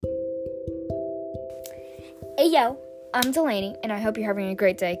Hey yo, I'm Delaney, and I hope you're having a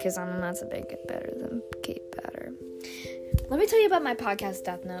great day, because I'm not so big better than Kate Batter. Let me tell you about my podcast,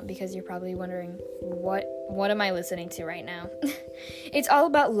 Death Note, because you're probably wondering, what am I listening to right now? It's all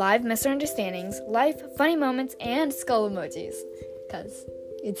about live misunderstandings, life, funny moments, and skull emojis, because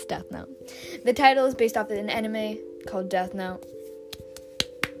it's Death Note. The title is based off of an anime called Death Note.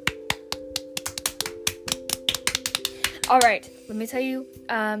 Alright, let me tell you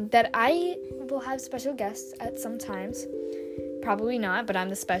that I will have special guests at some times. Probably not, but I'm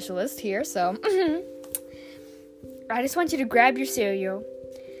the specialist here, so I just want you to grab your cereal,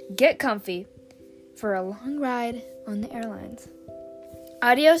 get comfy for a long ride on the airlines.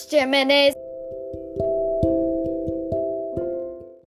 Adios, Geminis!